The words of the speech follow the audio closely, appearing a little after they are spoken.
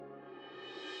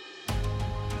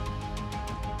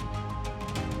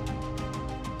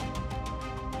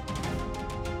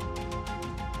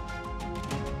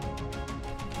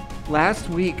Last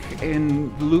week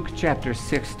in Luke chapter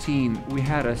 16, we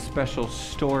had a special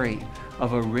story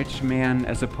of a rich man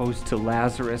as opposed to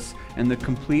Lazarus, and the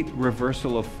complete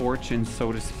reversal of fortune,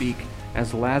 so to speak,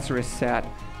 as Lazarus sat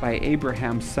by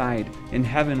Abraham's side in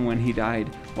heaven when he died,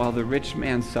 while the rich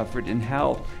man suffered in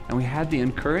hell. And we had the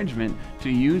encouragement to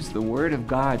use the Word of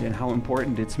God and how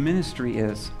important its ministry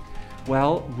is.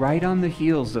 Well, right on the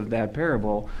heels of that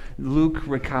parable, Luke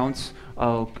recounts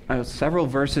several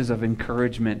verses of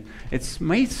encouragement. It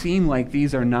might seem like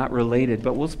these are not related,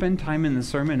 but we'll spend time in the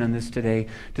sermon on this today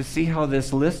to see how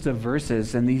this list of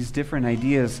verses and these different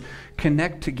ideas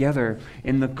connect together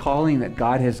in the calling that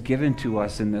God has given to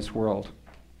us in this world.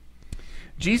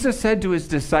 Jesus said to his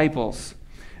disciples,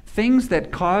 "Things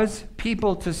that cause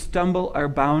people to stumble are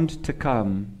bound to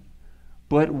come,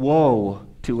 but woe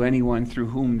to anyone through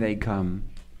whom they come.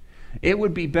 It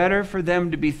would be better for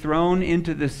them to be thrown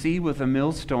into the sea with a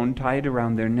millstone tied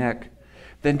around their neck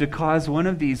than to cause one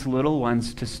of these little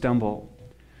ones to stumble.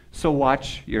 So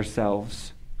watch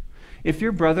yourselves. If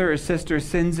your brother or sister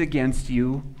sins against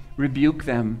you, rebuke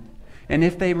them, and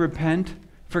if they repent,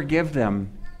 forgive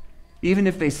them. Even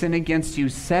if they sin against you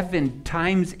 7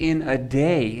 times in a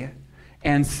day,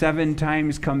 and 7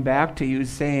 times come back to you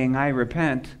saying, 'I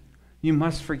repent,' you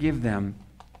must forgive them."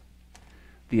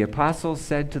 The apostles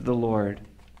said to the Lord,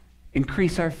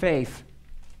 "Increase our faith."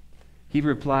 He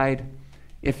replied,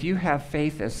 "If you have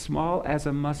faith as small as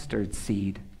a mustard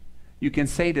seed, you can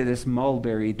say to this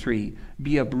mulberry tree,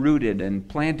 'Be uprooted and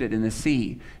planted in the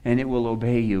sea,' and it will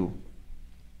obey you.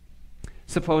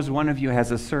 Suppose one of you has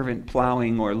a servant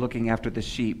plowing or looking after the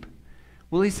sheep.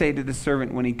 Will he say to the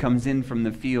servant when he comes in from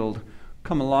the field,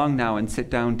 'Come along now and sit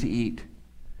down to eat'?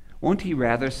 Won't he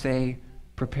rather say,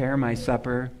 'Prepare my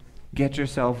supper, get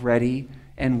yourself ready,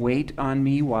 and wait on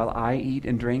me while I eat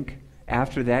and drink?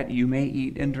 After that you may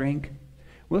eat and drink'?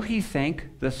 Will he thank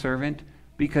the servant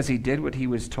because he did what he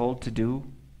was told to do?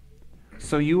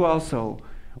 So you also,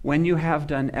 when you have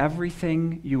done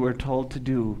everything you were told to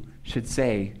do, should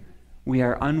say, 'We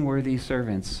are unworthy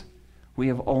servants. We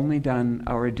have only done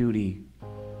our duty.'"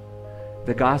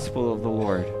 The Gospel of the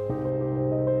Lord.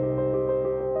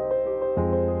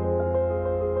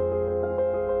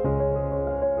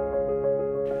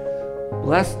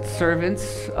 Blessed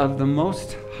servants of the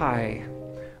Most High,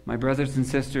 my brothers and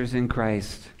sisters in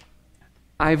Christ.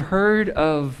 I've heard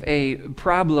of a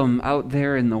problem out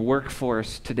there in the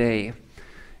workforce today,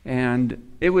 and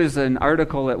it was an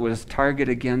article that was targeted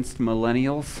against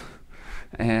millennials.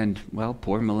 And, well,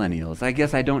 poor millennials. I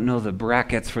guess I don't know the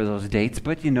brackets for those dates,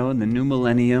 but in the new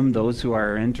millennium, those who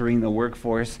are entering the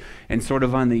workforce and sort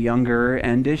of on the younger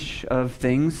endish of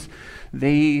things,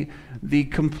 the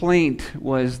complaint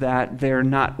was that they're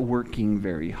not working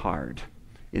very hard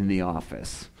in the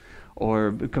office, or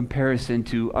in comparison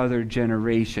to other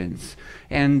generations.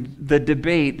 And the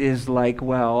debate is like,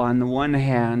 well, on the one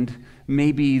hand,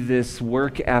 maybe this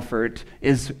work effort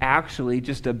is actually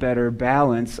just a better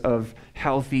balance of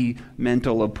healthy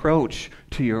mental approach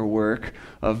to your work,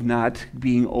 of not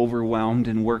being overwhelmed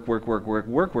and work,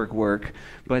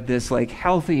 but this like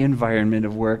healthy environment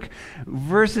of work,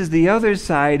 versus the other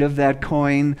side of that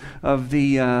coin of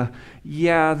the,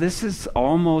 this is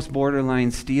almost borderline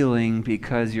stealing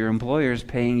because your employer's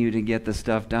paying you to get the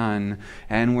stuff done,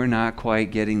 and we're not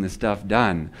quite getting the stuff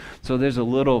done. So there's a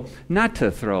little, not to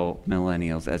throw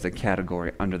millennials as a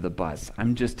category under the bus,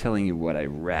 I'm just telling you what I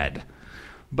read.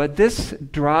 But this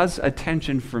draws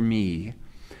attention for me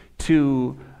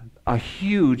to a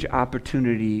huge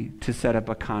opportunity to set up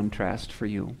a contrast for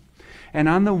you. And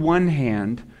on the one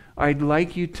hand, I'd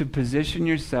like you to position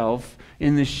yourself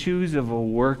in the shoes of a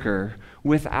worker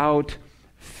without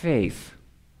faith.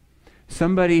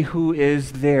 Somebody who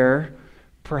is there,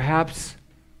 perhaps,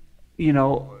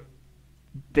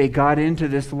 they got into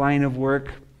this line of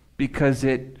work because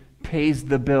it pays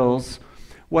the bills.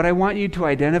 What I want you to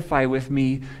identify with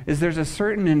me is there's a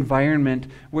certain environment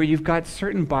where you've got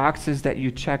certain boxes that you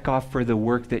check off for the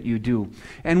work that you do.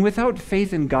 And without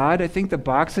faith in God, I think the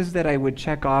boxes that I would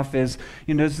check off is,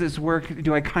 does this work,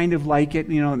 do I kind of like it?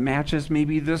 It matches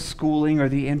maybe the schooling or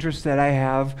the interest that I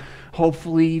have.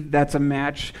 Hopefully that's a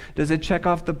match. Does it check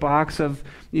off the box of,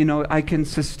 I can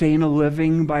sustain a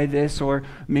living by this, or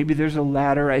maybe there's a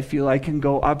ladder I feel I can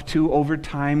go up to over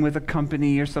time with a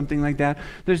company or something like that.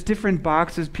 There's different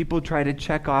boxes people try to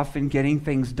check off in getting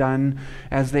things done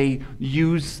as they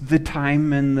use the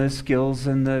time and the skills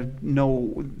and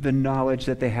the knowledge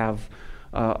that they have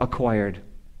acquired.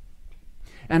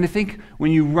 And I think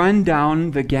when you run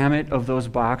down the gamut of those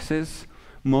boxes,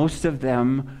 most of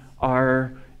them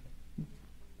are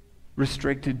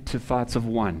restricted to thoughts of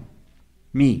one,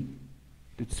 me.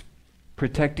 It's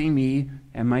protecting me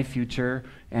and my future,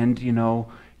 and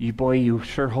you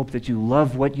sure hope that you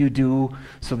love what you do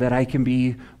so that I can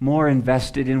be more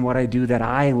invested in what I do, that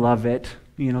I love it,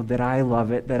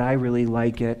 that I really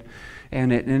like it.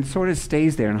 And it sort of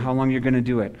stays there, and how long you're going to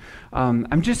do it.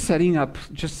 I'm just setting up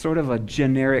just sort of a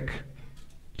generic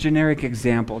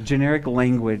example, generic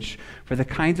language for the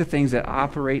kinds of things that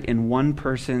operate in one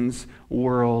person's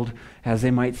world as they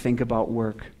might think about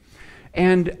work.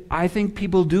 And I think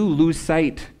people do lose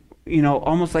sight,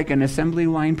 almost like an assembly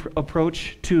line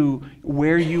approach to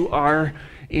where you are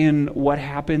in what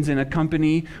happens in a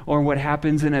company or what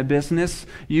happens in a business.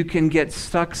 You can get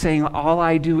stuck saying, all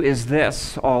I do is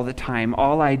this all the time.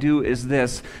 All I do is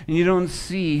this. And you don't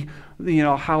see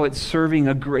how it's serving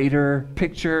a greater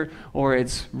picture, or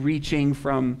it's reaching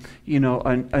from,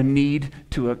 a need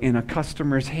to in a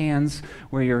customer's hands,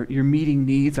 where you're meeting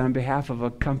needs on behalf of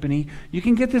a company. You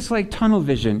can get this like tunnel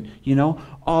vision,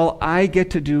 all I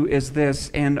get to do is this,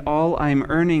 and all I'm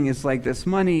earning is like this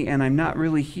money, and I'm not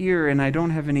really here, and I don't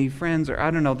have any friends, or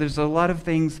I don't know. There's a lot of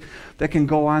things that can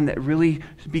go on that really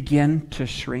begin to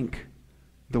shrink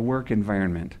the work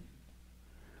environment.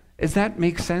 Does that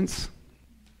make sense?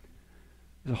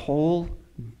 There's a whole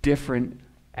different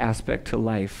aspect to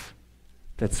life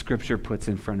that Scripture puts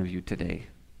in front of you today.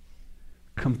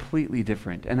 Completely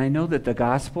different. And I know that the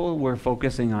gospel we're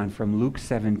focusing on from Luke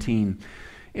 17,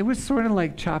 it was sort of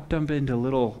like chopped up into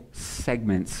little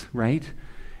segments, right?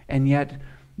 And yet,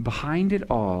 behind it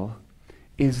all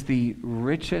is the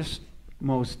richest,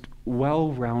 most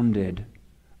well-rounded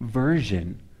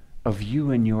version of you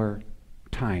and your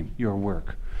time, your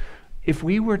work. If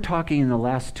we were talking in the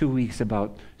last 2 weeks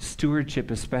about stewardship,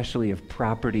 especially of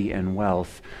property and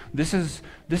wealth, this is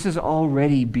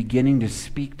already beginning to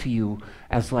speak to you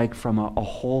as like from a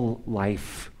whole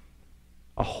life,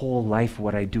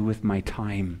 what I do with my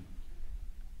time,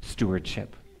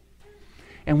 stewardship.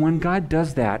 And when God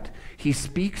does that, He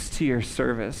speaks to your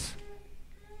service.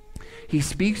 He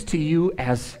speaks to you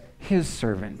as His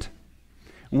servant.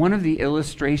 One of the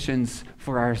illustrations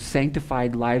for our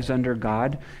sanctified lives under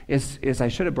God is I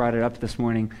should have brought it up this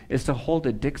morning, is to hold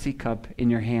a Dixie cup in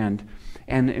your hand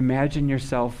and imagine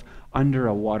yourself under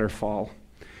a waterfall.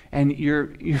 And you're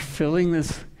filling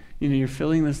this, you're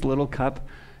filling this little cup,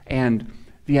 and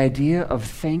the idea of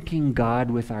thanking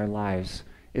God with our lives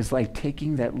is like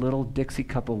taking that little Dixie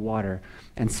cup of water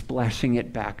and splashing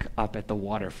it back up at the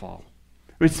waterfall.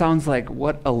 It sounds like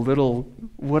what a little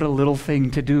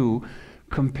thing to do,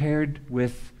 compared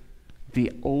with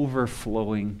the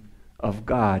overflowing of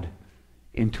God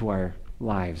into our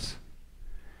lives.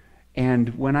 And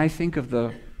when I think of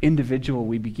the individual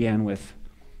we began with,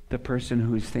 the person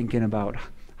who's thinking about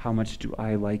how much do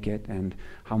I like it, and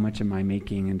how much am I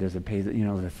making, and does it pay,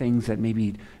 the things that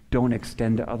maybe don't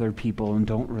extend to other people and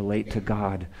don't relate to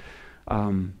God,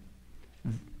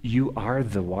 you are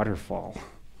the waterfall.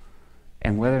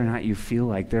 And whether or not you feel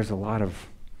like there's a lot of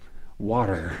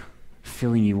water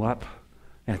filling you up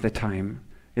at the time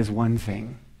is one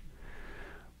thing.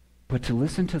 But to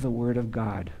listen to the Word of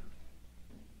God,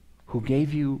 who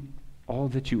gave you all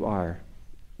that you are,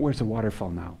 where's the waterfall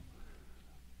now?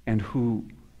 And who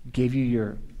gave you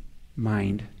your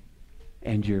mind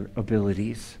and your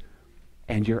abilities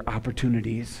and your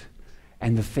opportunities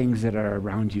and the things that are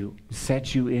around you,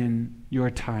 set you in your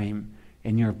time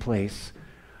and your place.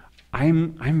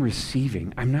 I'm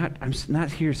receiving. I'm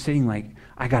not here sitting like,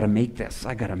 I gotta make this,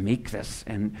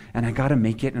 and I gotta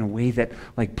make it in a way that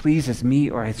like pleases me,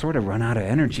 or I sort of run out of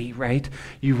energy, right?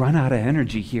 You run out of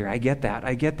energy here. I get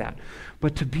that.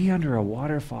 But to be under a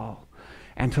waterfall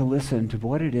and to listen to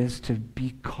what it is to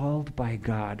be called by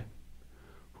God,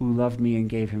 who loved me and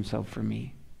gave Himself for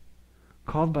me,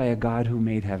 called by a God who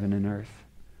made heaven and earth,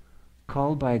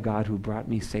 called by a God who brought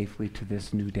me safely to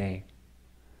this new day.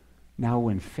 Now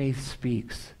when faith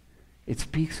speaks, it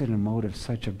speaks in a mode of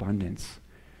such abundance.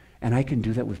 And I can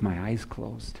do that with my eyes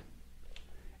closed.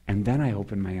 And then I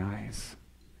open my eyes,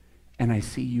 and I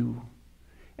see you,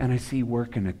 and I see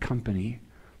work in a company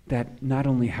that not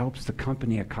only helps the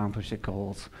company accomplish its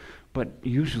goals, but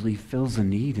usually fills a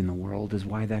need in the world, is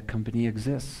why that company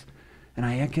exists. And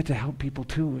I get to help people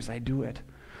too as I do it.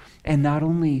 And not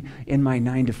only in my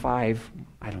 9 to 5,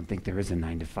 I don't think there is a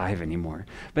 9 to 5 anymore,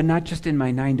 but not just in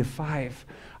my 9 to 5,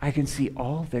 I can see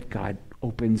all that God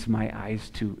opens my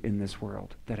eyes to in this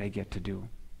world that I get to do.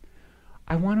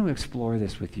 I want to explore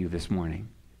this with you this morning.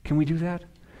 Can we do that?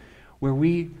 Where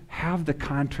we have the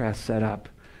contrast set up,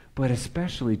 but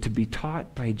especially to be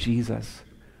taught by Jesus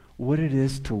what it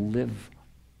is to live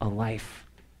a life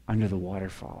under the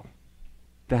waterfall.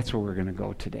 That's where we're going to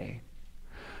go today.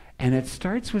 And it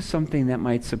starts with something that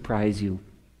might surprise you.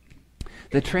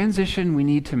 The transition we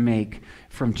need to make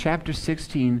from chapter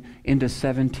 16 into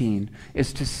 17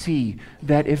 is to see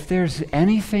that if there's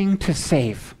anything to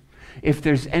save, if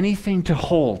there's anything to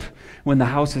hold when the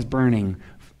house is burning,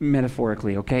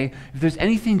 metaphorically, okay? If there's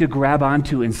anything to grab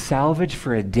onto and salvage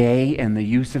for a day and the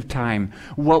use of time,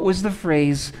 what was the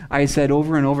phrase I said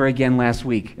over and over again last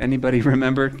week? Anybody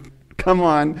remember? Come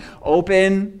on,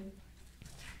 open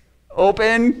the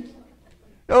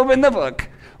book.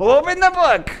 Open the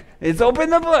book. It's open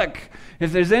the book.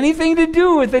 If there's anything to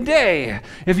do with the day,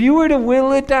 if you were to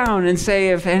whittle it down and say,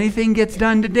 if anything gets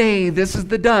done today, this is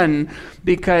the done,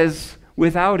 because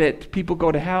without it, people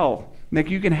go to hell. Like,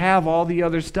 you can have all the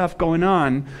other stuff going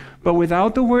on, but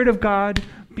without the Word of God,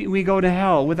 we go to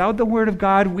hell. Without the Word of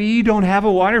God, we don't have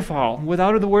a waterfall.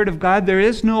 Without the Word of God, there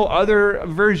is no other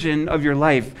version of your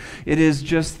life. It is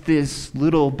just this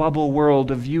little bubble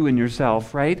world of you and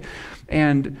yourself, right?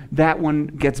 And that one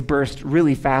gets burst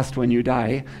really fast when you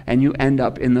die, and you end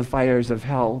up in the fires of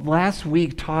hell. Last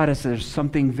week taught us there's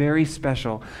something very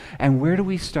special. And where do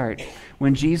we start?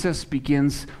 When Jesus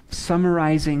begins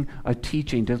summarizing a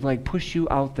teaching to push you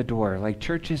out the door, like,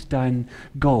 church is done,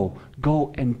 go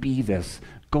and be this.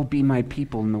 Go be my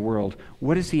people in the world.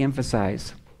 What does he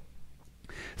emphasize?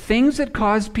 Things that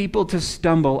cause people to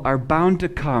stumble are bound to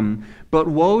come, but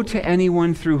woe to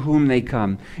anyone through whom they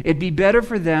come. It'd be better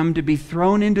for them to be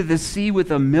thrown into the sea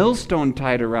with a millstone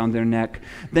tied around their neck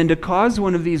than to cause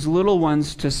one of these little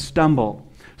ones to stumble.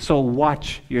 So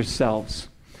watch yourselves.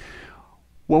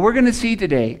 What we're going to see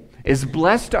today is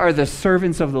blessed are the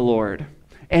servants of the Lord.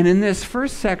 And in this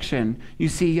first section, you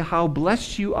see how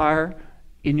blessed you are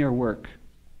in your work.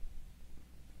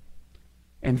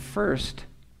 And first,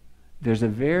 there's a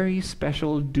very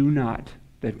special do not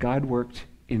that God worked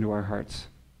into our hearts.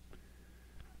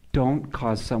 Don't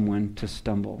cause someone to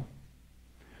stumble.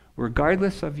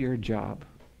 Regardless of your job,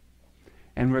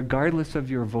 and regardless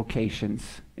of your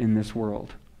vocations in this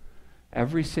world,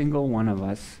 every single one of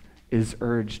us is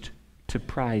urged to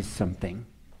prize something.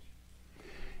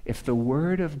 If the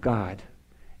Word of God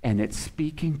and its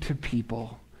speaking to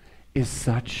people is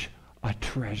such a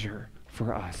treasure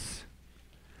for us,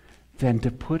 then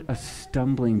to put a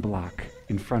stumbling block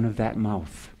in front of that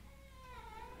mouth,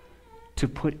 to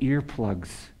put earplugs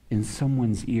in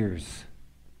someone's ears,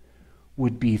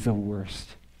 would be the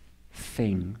worst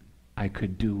thing I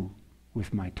could do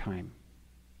with my time.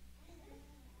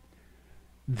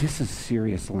 This is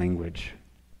serious language.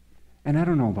 And I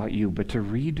don't know about you, but to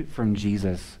read from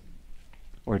Jesus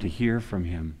or to hear from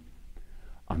him,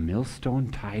 a millstone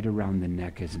tied around the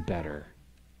neck is better.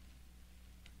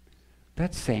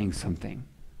 That's saying something.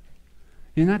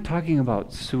 He's not talking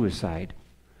about suicide.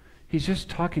 He's just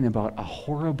talking about a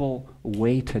horrible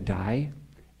way to die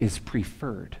is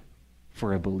preferred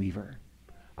for a believer.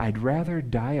 I'd rather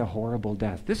die a horrible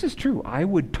death. This is true. I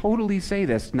would totally say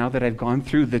this now that I've gone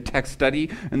through the text study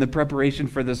and the preparation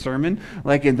for the sermon.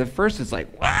 Like, in the first, it's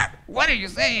like, what? What are you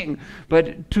saying?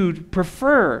 But to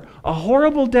prefer a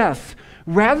horrible death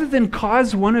rather than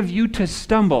cause one of you to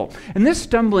stumble. And this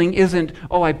stumbling isn't,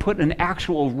 I put an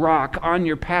actual rock on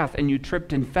your path and you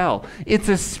tripped and fell. It's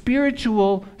a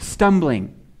spiritual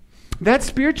stumbling. That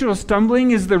spiritual stumbling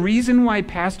is the reason why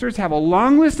pastors have a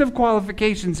long list of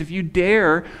qualifications if you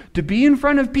dare to be in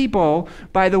front of people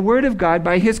by the Word of God,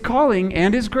 by His calling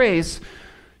and His grace,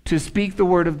 to speak the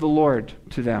word of the Lord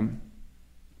to them.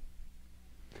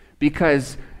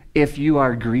 Because if you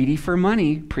are greedy for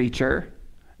money, preacher,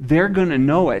 they're going to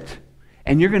know it.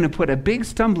 And you're going to put a big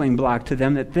stumbling block to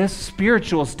them that this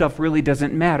spiritual stuff really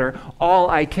doesn't matter. All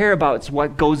I care about is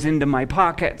what goes into my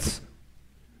pockets.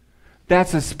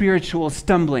 That's a spiritual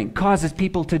stumbling. Causes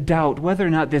people to doubt whether or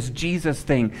not this Jesus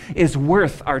thing is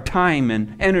worth our time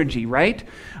and energy, right?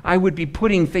 I would be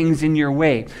putting things in your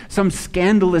way. Some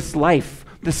scandalous life.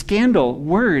 The scandal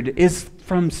word is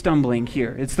from stumbling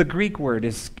here. It's the Greek word,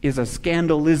 is a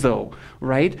scandalizo,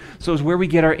 right? So it's where we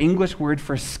get our English word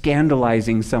for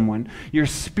scandalizing someone. You're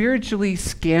spiritually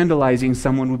scandalizing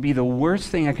someone would be the worst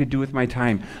thing I could do with my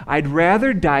time. I'd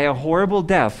rather die a horrible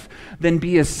death than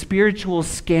be a spiritual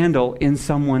scandal in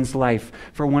someone's life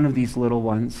for one of these little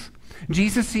ones.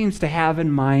 Jesus seems to have in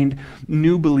mind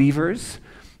new believers,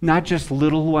 not just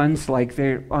little ones like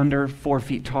they're under 4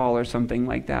 feet tall or something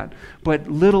like that, but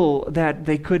little that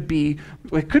they could be,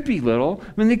 it could be little,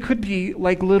 they could be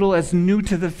like little as new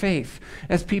to the faith,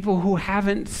 as people who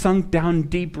haven't sunk down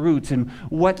deep roots in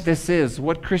what this is,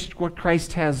 what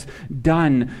Christ has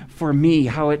done for me,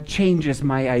 how it changes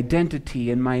my identity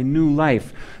and my new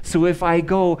life. So if I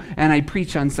go and I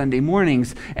preach on Sunday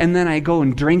mornings, and then I go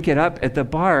and drink it up at the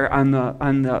bar on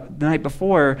the night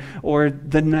before or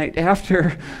the night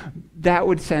after, that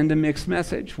would send a mixed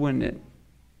message, wouldn't it?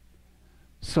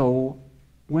 So,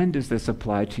 when does this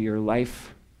apply to your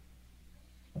life?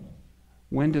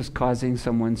 When does causing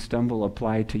someone stumble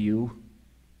apply to you?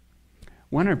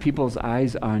 When are people's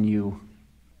eyes on you?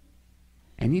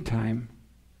 Anytime.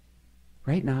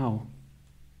 Right now.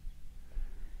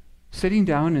 Sitting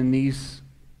down in these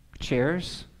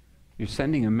chairs, you're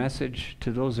sending a message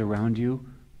to those around you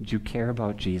that you care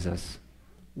about Jesus.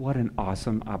 What an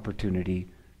awesome opportunity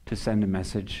to send a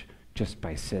message just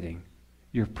by sitting.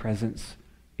 Your presence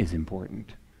is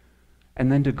important.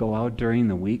 And then to go out during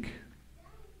the week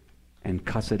and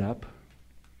cuss it up,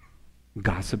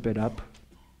 gossip it up,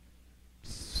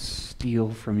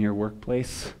 steal from your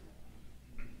workplace.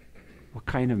 What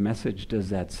kind of message does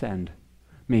that send?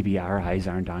 Maybe our eyes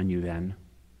aren't on you then.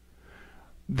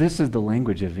 This is the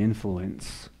language of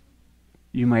influence.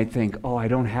 You might think, oh, I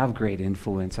don't have great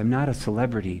influence. I'm not a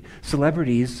celebrity.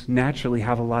 Celebrities naturally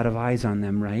have a lot of eyes on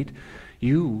them, right?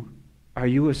 Are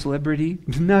you a celebrity?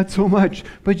 Not so much.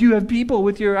 But you have people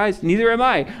with your eyes. Neither am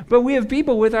I. But we have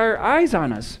people with our eyes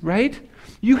on us, right?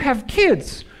 You have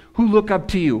kids who look up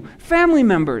to you, family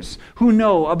members who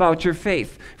know about your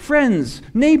faith, friends,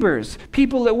 neighbors,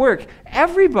 people at work,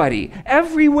 everybody,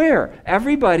 everywhere,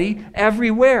 everybody,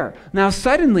 everywhere. Now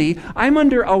suddenly, I'm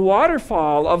under a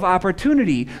waterfall of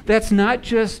opportunity that's not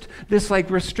just this like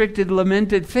restricted,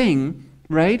 lamented thing,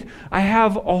 right? I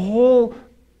have a whole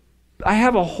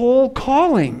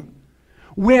calling.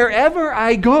 Wherever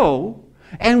I go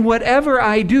and whatever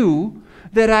I do,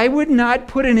 that I would not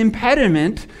put an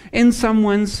impediment in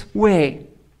someone's way.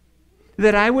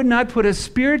 That I would not put a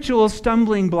spiritual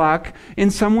stumbling block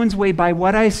in someone's way by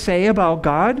what I say about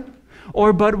God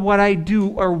or by what I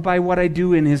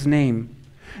do in His name.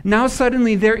 Now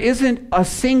suddenly there isn't a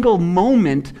single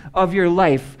moment of your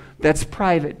life that's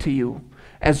private to you.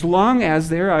 As long as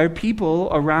there are people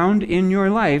around in your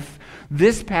life,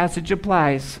 this passage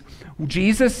applies.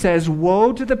 Jesus says,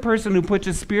 woe to the person who puts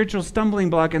a spiritual stumbling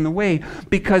block in the way,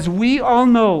 because we all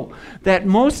know that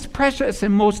most precious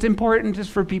and most important is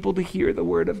for people to hear the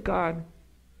word of God.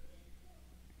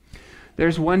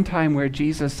 There's one time where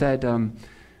Jesus said,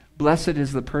 blessed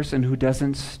is the person who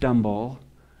doesn't stumble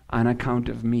on account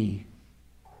of me.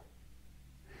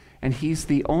 And He's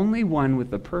the only one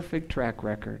with the perfect track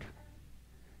record.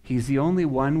 He's the only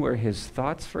one where His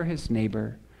thoughts for His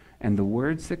neighbor and the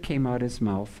words that came out His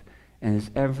mouth and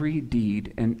His every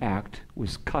deed and act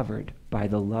was covered by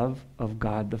the love of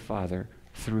God the Father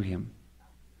through Him.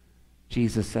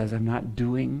 Jesus says, I'm not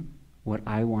doing what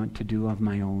I want to do of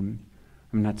my own.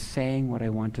 I'm not saying what I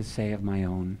want to say of my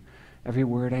own. Every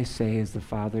word I say is the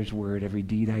Father's word. Every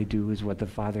deed I do is what the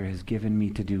Father has given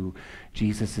me to do.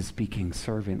 Jesus is speaking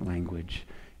servant language,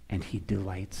 and He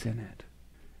delights in it.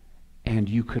 And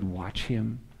you could watch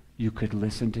Him. You could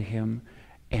listen to Him.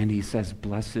 And He says,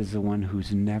 blessed is the one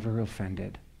who's never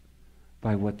offended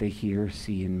by what they hear or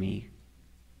see in me.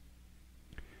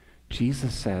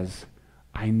 Jesus says,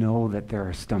 I know that there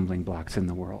are stumbling blocks in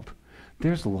the world.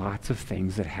 There's lots of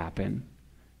things that happen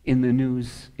in the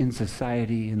news, in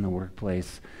society, in the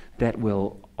workplace, that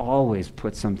will always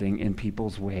put something in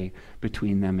people's way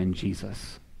between them and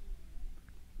Jesus.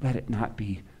 Let it not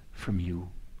be from you.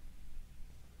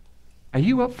 Are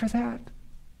you up for that?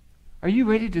 Are you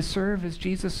ready to serve as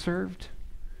Jesus served?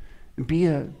 Be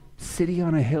a city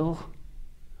on a hill?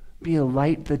 Be a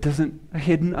light that doesn't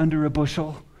hidden under a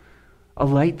bushel? A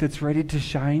light that's ready to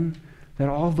shine, that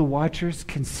all the watchers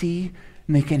can see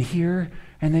and they can hear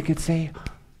and they could say,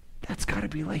 that's got to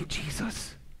be like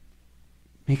Jesus.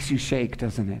 Makes you shake,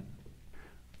 doesn't it?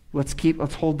 Let's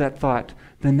hold that thought.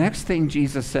 The next thing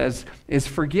Jesus says is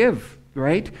forgive,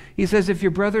 right? He says, if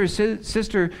your brother or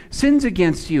sister sins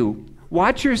against you,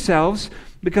 watch yourselves,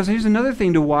 because here's another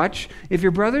thing to watch. If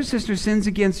your brother or sister sins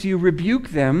against you, rebuke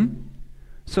them.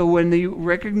 So when they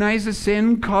recognize a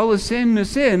sin, call a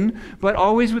sin, but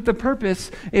always with the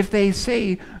purpose, if they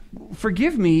say,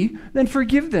 forgive me, then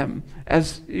forgive them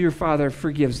as your Father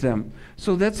forgives them.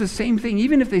 So that's the same thing.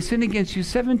 Even if they sin against you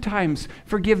 7 times,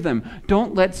 forgive them.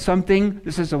 Don't let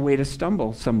this is a way to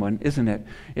stumble someone, isn't it?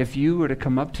 If you were to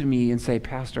come up to me and say,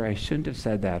 Pastor, I shouldn't have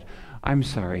said that. I'm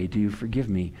sorry, do you forgive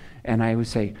me? And I would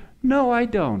say, no, I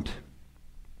don't.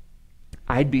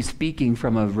 I'd be speaking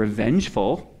from a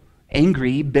revengeful,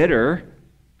 angry, bitter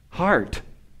heart.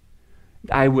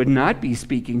 I would not be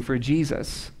speaking for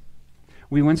Jesus.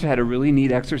 We once had a really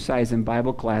neat exercise in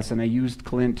Bible class, and I used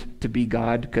Clint to be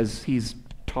God because he's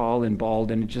tall and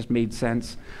bald, and it just made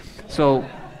sense. So,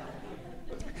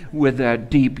 with that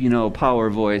deep, power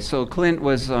voice. So Clint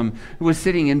was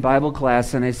sitting in Bible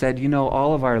class, and I said,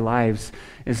 all of our lives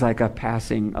is like a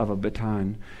passing of a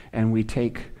baton, and we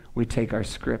take We take our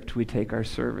script, we take our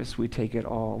service, we take it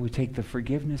all. We take the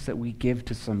forgiveness that we give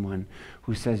to someone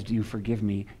who says, do you forgive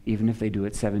me, even if they do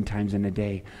it 7 times in a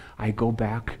day. I go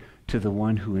back to the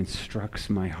one who instructs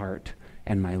my heart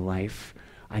and my life.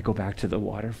 I go back to the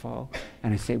waterfall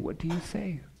and I say, what do you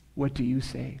say? What do you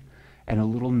say? And a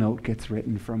little note gets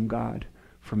written from God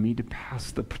for me to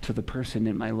pass to the person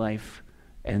in my life.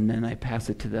 And then I pass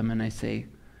it to them and I say,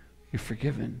 you're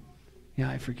forgiven. Yeah,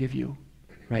 I forgive you.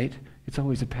 Right? It's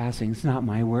always a passing. It's not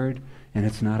my word, and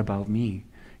it's not about me.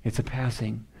 It's a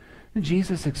passing. And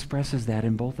Jesus expresses that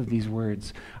in both of these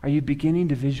words. Are you beginning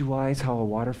to visualize how a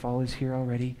waterfall is here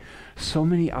already? So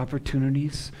many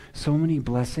opportunities, so many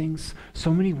blessings,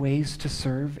 so many ways to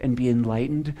serve and be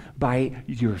enlightened by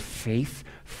your faith,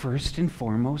 first and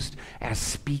foremost, as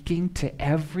speaking to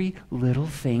every little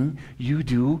thing you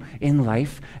do in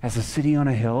life as a city on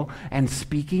a hill, and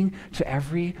speaking to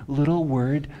every little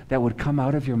word that would come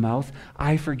out of your mouth.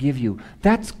 I forgive you.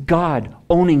 That's God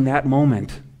owning that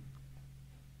moment.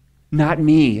 Not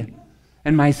me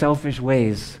and my selfish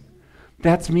ways.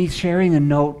 That's me sharing a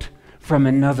note from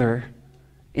another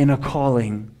in a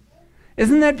calling.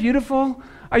 Isn't that beautiful?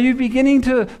 Are you beginning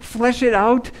to flesh it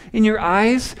out in your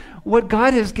eyes, what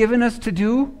God has given us to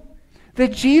do?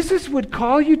 That Jesus would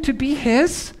call you to be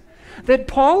His? That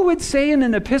Paul would say in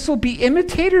an epistle, be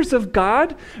imitators of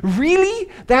God?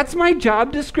 Really? That's my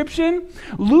job description?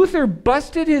 Luther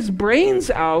busted his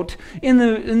brains out in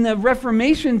the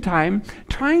Reformation time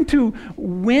trying to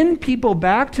win people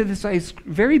back to this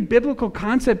very biblical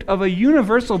concept of a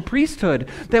universal priesthood,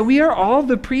 that we are all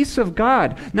the priests of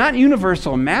God, not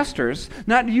universal masters,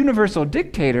 not universal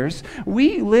dictators.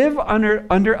 We live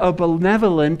under a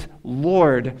benevolent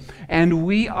Lord, and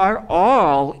we are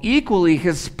all equally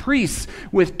His priests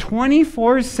with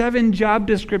 24/7 job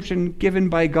description given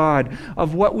by God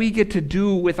of what we get to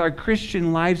do with our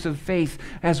Christian lives of faith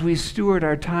as we steward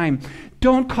our time.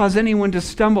 Don't cause anyone to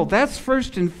stumble. That's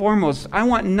first and foremost. I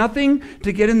want nothing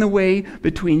to get in the way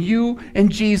between you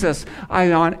and Jesus. I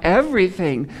want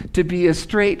everything to be a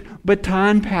straight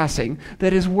baton passing,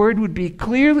 that His word would be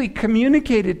clearly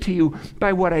communicated to you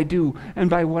by what I do and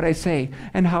by what I say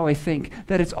and how I think,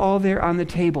 that it's all there on the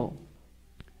table.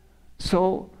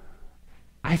 So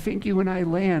I think you and I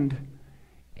land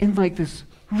in like this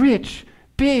rich,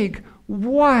 big,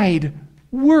 wide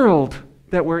world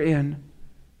that we're in.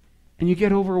 And you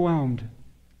get overwhelmed.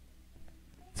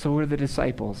 So were the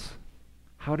disciples.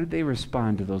 How did they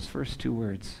respond to those first 2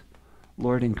 words?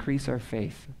 Lord, increase our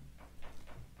faith.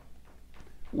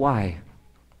 Why?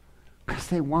 Because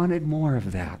they wanted more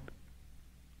of that.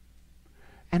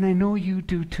 And I know you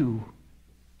do too.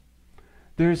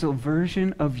 There's a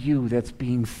version of you that's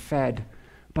being fed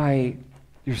by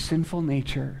your sinful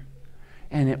nature,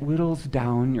 and it whittles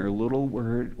down your little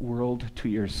world to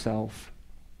yourself.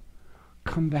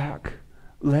 Come back,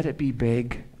 let it be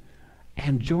big,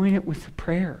 and join it with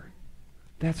prayer.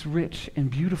 That's rich and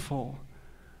beautiful.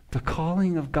 The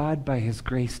calling of God by His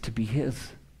grace to be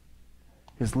His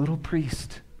little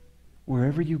priest,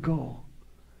 wherever you go.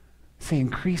 Say,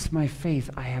 increase my faith.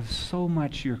 I have so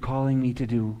much you're calling me to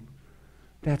do.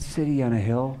 That city on a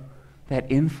hill, that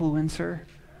influencer,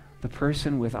 the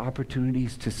person with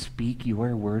opportunities to speak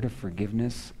your word of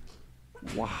forgiveness.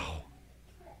 Wow.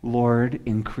 Lord,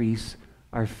 increase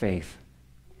our faith.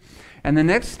 And the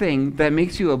next thing that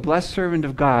makes you a blessed servant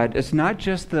of God is not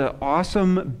just the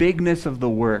awesome bigness of the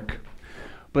work,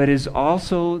 but is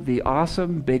also the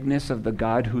awesome bigness of the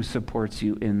God who supports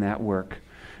you in that work.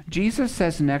 Jesus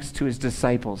says next to His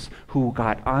disciples, who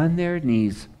got on their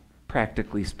knees,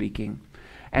 practically speaking,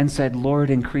 and said, Lord,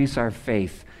 increase our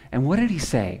faith. And what did He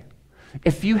say?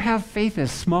 If you have faith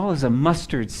as small as a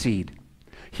mustard seed.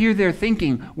 Here they're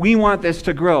thinking, we want this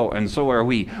to grow, and so are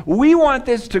we. We want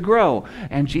this to grow.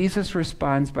 And Jesus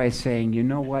responds by saying, you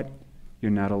know what?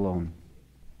 You're not alone.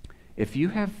 If you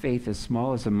have faith as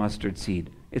small as a mustard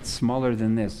seed, it's smaller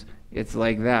than this. It's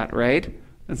like that, right?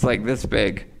 It's like this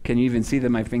big. Can you even see that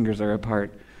my fingers are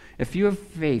apart? If you have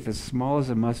faith as small as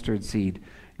a mustard seed,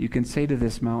 you can say to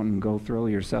this mountain, go throw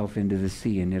yourself into the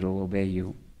sea, and it'll obey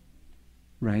you.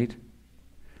 Right?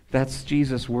 That's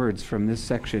Jesus' words from this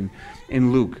section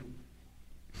in Luke.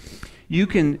 You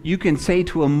can say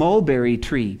to a mulberry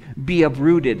tree, be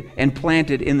uprooted and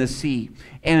planted in the sea,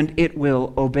 and it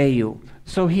will obey you.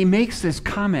 So He makes this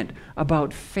comment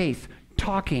about faith,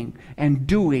 talking and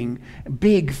doing a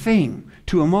big thing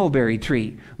to a mulberry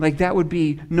tree. Like that would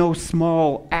be no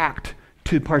small act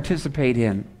to participate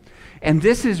in. And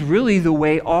this is really the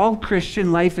way all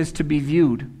Christian life is to be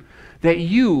viewed. That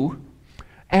you,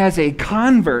 as a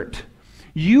convert,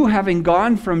 you having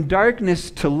gone from darkness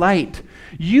to light,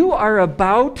 you are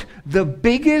about the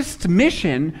biggest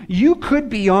mission you could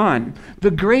be on,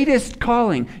 the greatest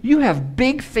calling. You have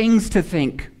big things to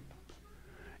think.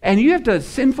 And you have the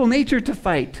sinful nature to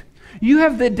fight. You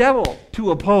have the devil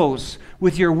to oppose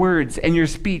with your words and your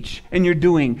speech and your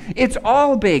doing. It's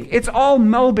all big. It's all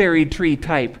mulberry tree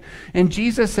type. And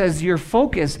Jesus says your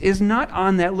focus is not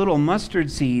on that little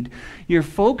mustard seed. Your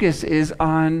focus is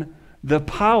on the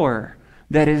power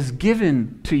that is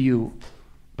given to you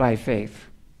by faith.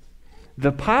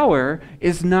 The power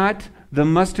is not the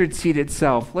mustard seed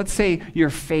itself. Let's say your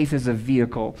faith is a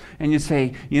vehicle, and you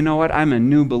say, you know what, I'm a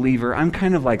new believer. I'm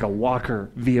kind of like a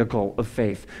walker vehicle of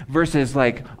faith, versus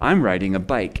like, I'm riding a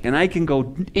bike, and I can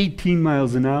go 18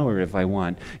 miles an hour if I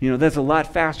want. That's a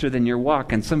lot faster than your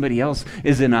walk, and somebody else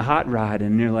is in a hot rod,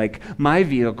 and you're like, my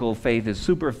vehicle faith is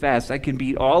super fast. I can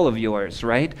beat all of yours,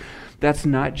 right? That's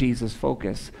not Jesus'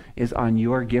 focus, is on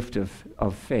your gift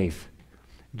of faith.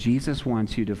 Jesus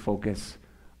wants you to focus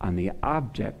on the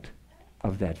object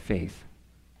of that faith.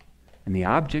 And the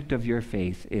object of your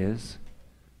faith is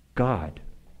God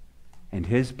and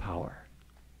His power.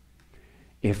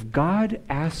 If God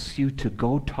asks you to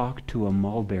go talk to a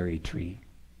mulberry tree,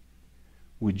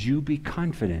 would you be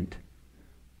confident?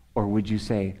 Or would you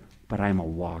say, but I'm a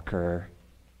walker.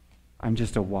 I'm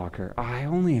just a walker. I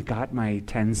only got my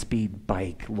 10-speed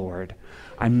bike, Lord.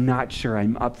 I'm not sure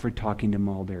I'm up for talking to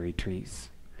mulberry trees.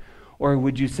 Or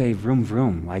would you say, vroom,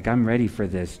 vroom, like I'm ready for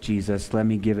this, Jesus, let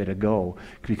me give it a go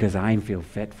because I feel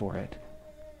fit for it?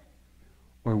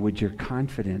 Or would your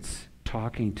confidence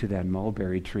talking to that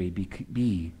mulberry tree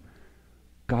be,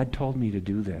 God told me to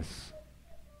do this,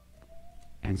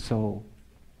 and so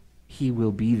He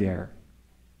will be there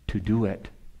to do it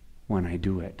when I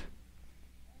do it?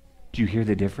 Do you hear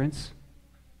the difference?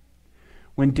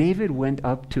 When David went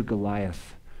up to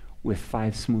Goliath with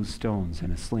 5 smooth stones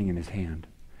and a sling in his hand,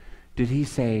 did he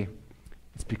say,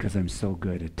 it's because I'm so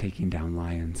good at taking down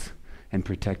lions and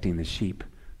protecting the sheep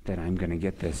that I'm going to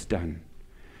get this done?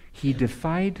 He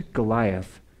defied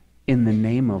Goliath in the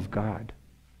name of God.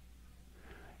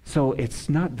 So it's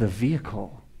not the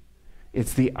vehicle,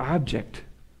 it's the object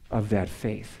of that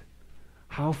faith.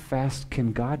 How fast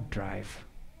can God drive?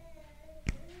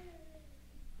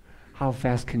 How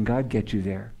fast can God get you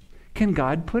there? Can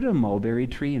God put a mulberry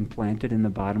tree and plant it in the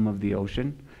bottom of the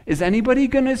ocean? Is anybody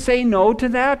going to say no to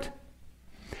that?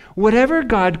 Whatever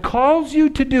God calls you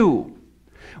to do,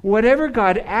 whatever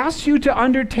God asks you to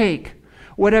undertake,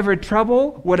 whatever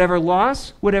trouble, whatever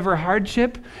loss, whatever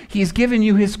hardship, He's given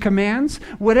you His commands,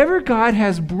 whatever God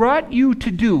has brought you to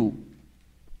do,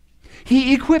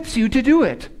 He equips you to do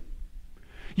it.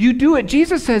 You do it.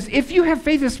 Jesus says, if you have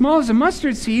faith as small as a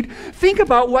mustard seed, think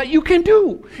about what you can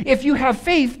do. If you have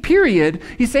faith, period,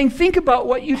 He's saying, think about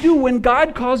what you do when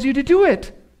God calls you to do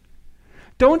it.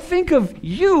 Don't think of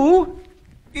you.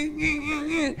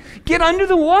 Get under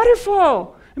the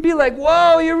waterfall and be like,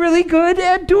 whoa, you're really good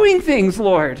at doing things,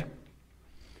 Lord.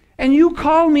 And you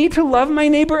call me to love my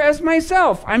neighbor as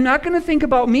myself. I'm not going to think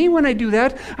about me when I do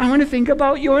that. I'm going to think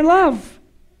about your love.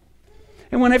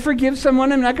 And when I forgive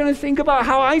someone, I'm not going to think about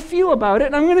how I feel about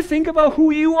it. I'm going to think about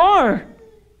who you are.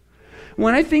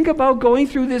 When I think about going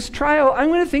through this trial, I'm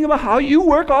going to think about how you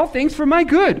work all things for my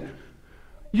good.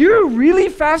 You're a really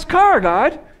fast car,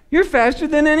 God. You're faster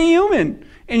than any human.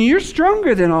 And you're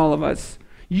stronger than all of us.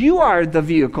 You are the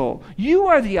vehicle. You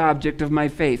are the object of my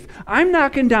faith. I'm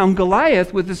knocking down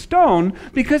Goliath with a stone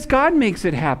because God makes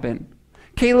it happen.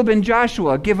 Caleb and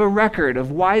Joshua give a record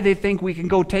of why they think we can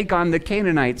go take on the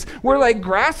Canaanites. We're like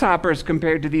grasshoppers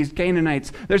compared to these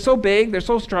Canaanites. They're so big, they're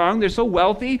so strong, they're so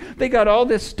wealthy, they got all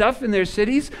this stuff in their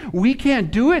cities. We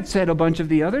can't do it, said a bunch of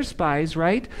the other spies,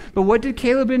 right? But what did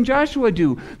Caleb and Joshua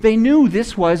do? They knew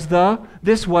this was the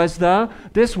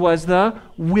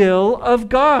will of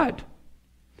God.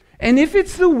 And if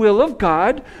it's the will of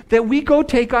God that we go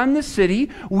take on the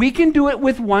city, we can do it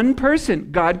with one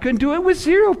person. God can do it with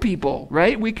 0 people,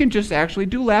 right? We can just actually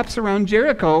do laps around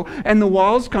Jericho and the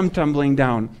walls come tumbling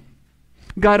down.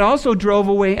 God also drove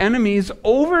away enemies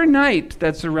overnight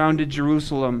that surrounded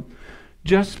Jerusalem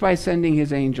just by sending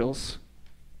His angels.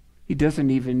 He doesn't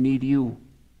even need you.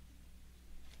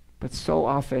 But so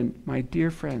often, my dear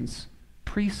friends,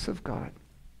 priests of God,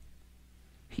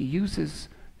 He uses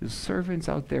His servants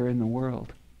out there in the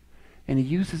world. And He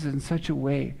uses it in such a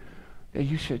way that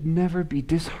you should never be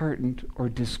disheartened or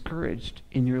discouraged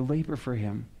in your labor for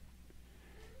Him.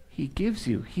 He gives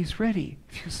you, He's ready.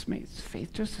 If you make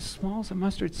faith just as small as a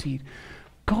mustard seed,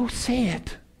 go say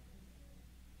it.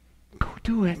 Go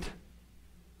do it.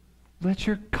 Let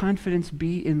your confidence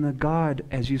be in the God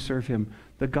as you serve Him,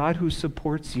 the God who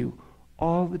supports you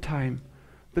all the time,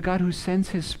 The God who sends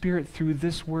his Spirit through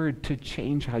this word to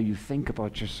change how you think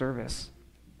about your service.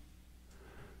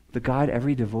 The God,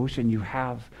 every devotion you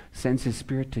have, sends his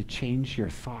Spirit to change your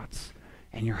thoughts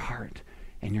and your heart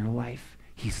and your life.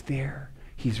 He's there.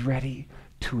 He's ready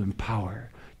to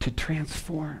empower, to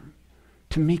transform,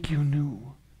 to make you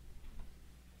new.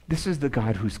 This is the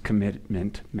God whose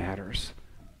commitment matters.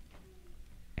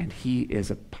 And he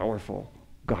is a powerful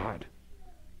God.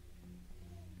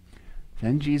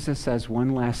 Then Jesus says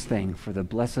one last thing for the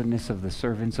blessedness of the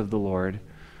servants of the Lord,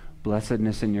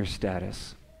 blessedness in your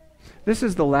status. This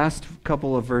is the last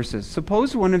couple of verses.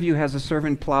 Suppose one of you has a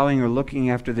servant plowing or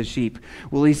looking after the sheep.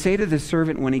 Will he say to the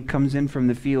servant when he comes in from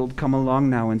the field, "Come along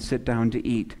now and sit down to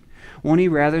eat"? Won't he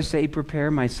rather say, "Prepare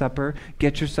my supper,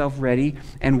 get yourself ready,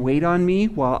 and wait on me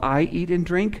while I eat and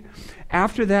drink?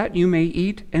 After that you may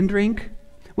eat and drink"?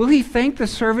 Will he thank the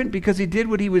servant because he did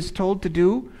what he was told to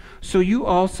do? So you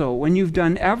also, when you've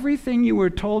done everything you were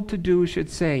told to do, should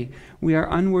say, "We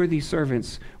are unworthy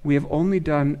servants. We have only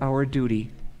done our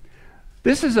duty."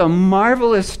 This is a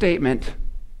marvelous statement.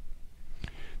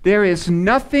 There is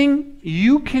nothing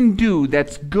you can do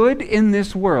that's good in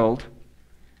this world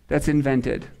that's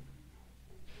invented.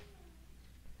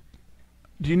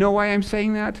 Do you know why I'm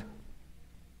saying that?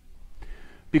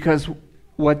 Because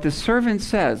what the servant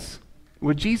says,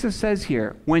 what Jesus says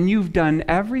here, when you've done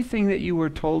everything that you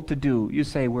were told to do, you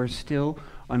say, "We're still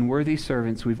unworthy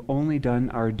servants. We've only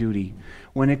done our duty."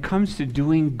 When it comes to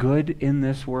doing good in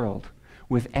this world,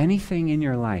 with anything in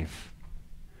your life,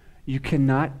 you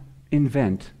cannot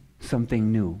invent something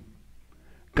new.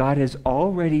 God has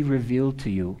already revealed to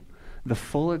you the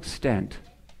full extent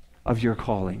of your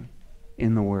calling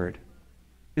in the Word.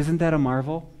 Isn't that a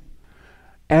marvel?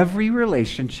 Every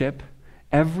relationship,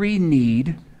 every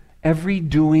need, every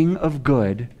doing of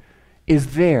good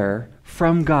is there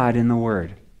from God in the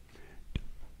Word.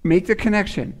 Make the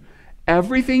connection.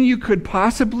 Everything you could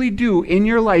possibly do in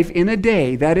your life in a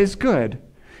day that is good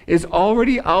is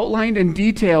already outlined and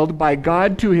detailed by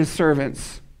God to his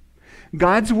servants.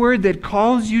 God's word that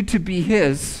calls you to be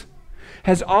his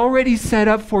has already set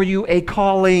up for you a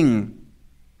calling.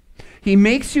 He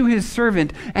makes you his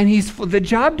servant, and the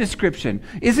job description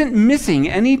isn't missing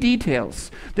any details.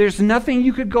 There's nothing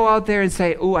you could go out there and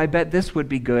say, "Oh, I bet this would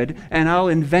be good," and I'll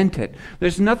invent it.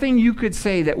 There's nothing you could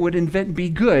say that would be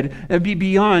good, that would be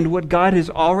beyond what God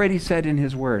has already said in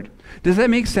his word. Does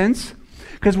that make sense?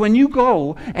 Because when you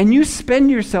go and you spend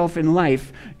yourself in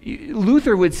life,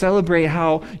 Luther would celebrate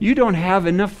how you don't have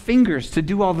enough fingers to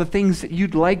do all the things that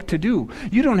you'd like to do.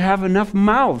 You don't have enough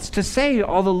mouths to say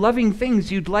all the loving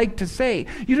things you'd like to say.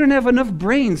 You don't have enough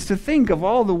brains to think of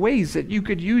all the ways that you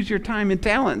could use your time and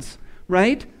talents,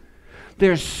 right?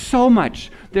 There's so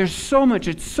much,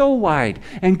 it's so wide,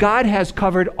 and God has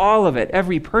covered all of it.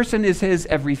 Every person is his,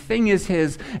 everything is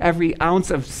his, every ounce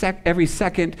of every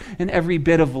second and every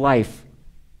bit of life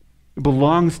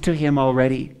belongs to him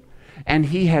already. And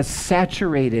he has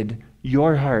saturated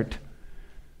your heart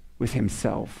with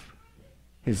himself,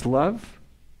 his love,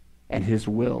 and his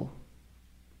will.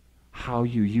 How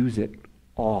you use it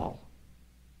all.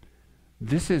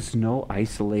 This is no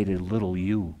isolated little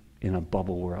you in a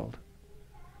bubble world.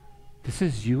 This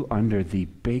is you under the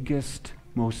biggest,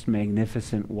 most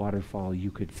magnificent waterfall you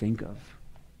could think of.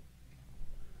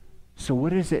 So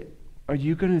what is it? Are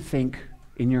you going to think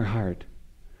in your heart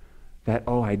that,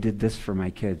 "Oh, I did this for my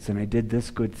kids, and I did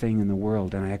this good thing in the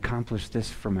world, and I accomplished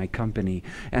this for my company,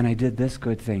 and I did this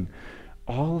good thing"?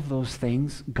 All of those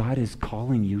things God is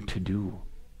calling you to do.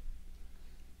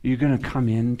 You're going to come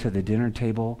in to the dinner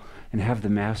table and have the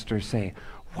master say,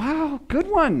 "Wow,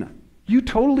 good one. You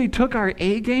totally took our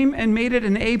A game and made it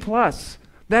an A+.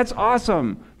 That's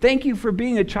awesome. Thank you for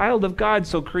being a child of God,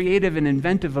 so creative and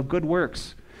inventive of good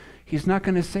works." He's not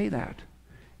going to say that.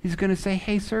 He's going to say,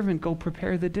 "Hey, servant, go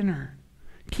prepare the dinner.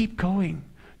 Keep going,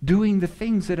 doing the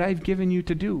things that I've given you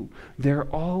to do. They're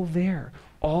all there,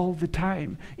 all the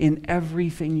time, in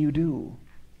everything you do.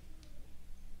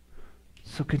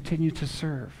 So continue to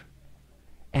serve.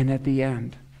 And at the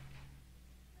end,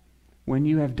 when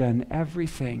you have done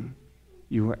everything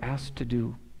you were asked to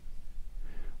do,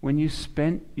 when you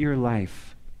spent your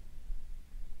life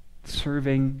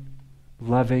serving,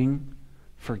 loving,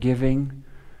 forgiving,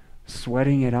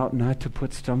 sweating it out not to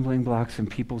put stumbling blocks in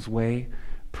people's way,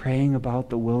 praying about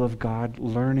the will of God,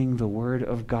 learning the Word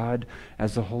of God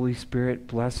as the Holy Spirit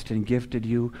blessed and gifted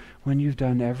you, when you've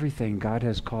done everything God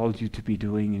has called you to be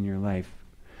doing in your life,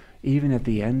 even at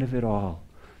the end of it all,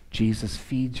 Jesus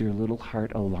feeds your little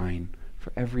heart a line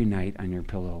for every night on your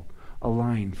pillow, a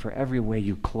line for every way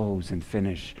you close and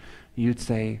finish. You'd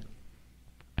say,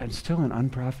 "I'm still an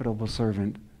unprofitable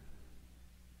servant,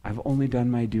 I've only done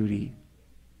my duty.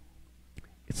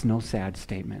 It's no sad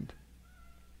statement.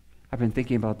 I've been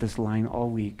thinking about this line all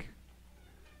week.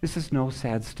 This is no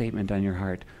sad statement on your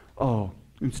heart. Oh,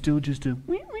 I'm still just a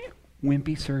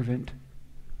wimpy servant.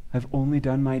 I've only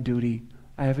done my duty.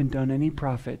 I haven't done any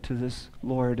profit to this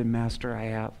Lord and Master I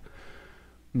have.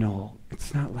 No,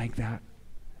 it's not like that.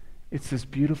 It's this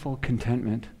beautiful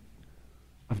contentment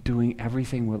of doing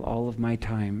everything with all of my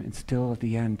time, and still at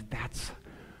the end, that's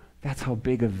how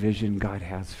big a vision God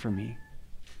has for me.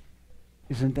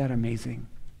 Isn't that amazing?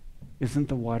 Isn't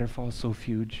the waterfall so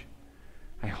huge?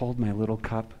 I hold my little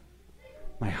cup.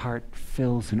 My heart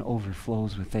fills and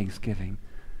overflows with thanksgiving.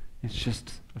 It's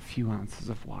just a few ounces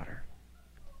of water.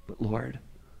 But Lord,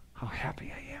 how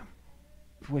happy I am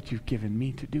with what you've given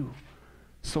me to do.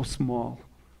 So small,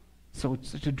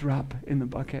 such a drop in the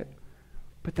bucket.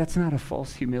 But that's not a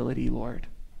false humility, Lord.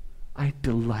 I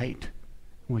delight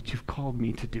in what you've called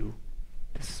me to do.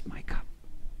 This is my cup.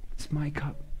 It's my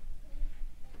cup.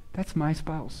 That's my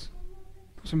spouse.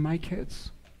 Those are my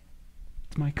kids.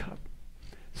 It's my cup.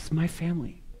 This is my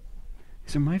family.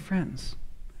 These are my friends.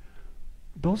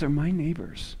 Those are my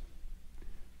neighbors.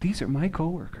 These are my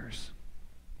coworkers.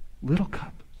 Little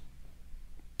cup.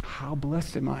 How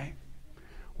blessed am I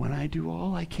when I do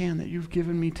all I can that you've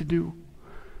given me to do.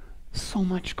 So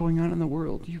much going on in the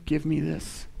world. You give me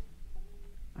this.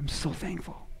 I'm so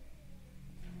thankful.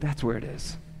 That's where it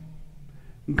is.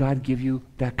 God give you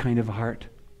that kind of heart.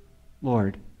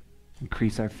 Lord,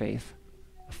 increase our faith,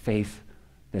 a faith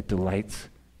that delights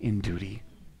in duty.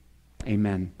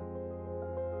 Amen.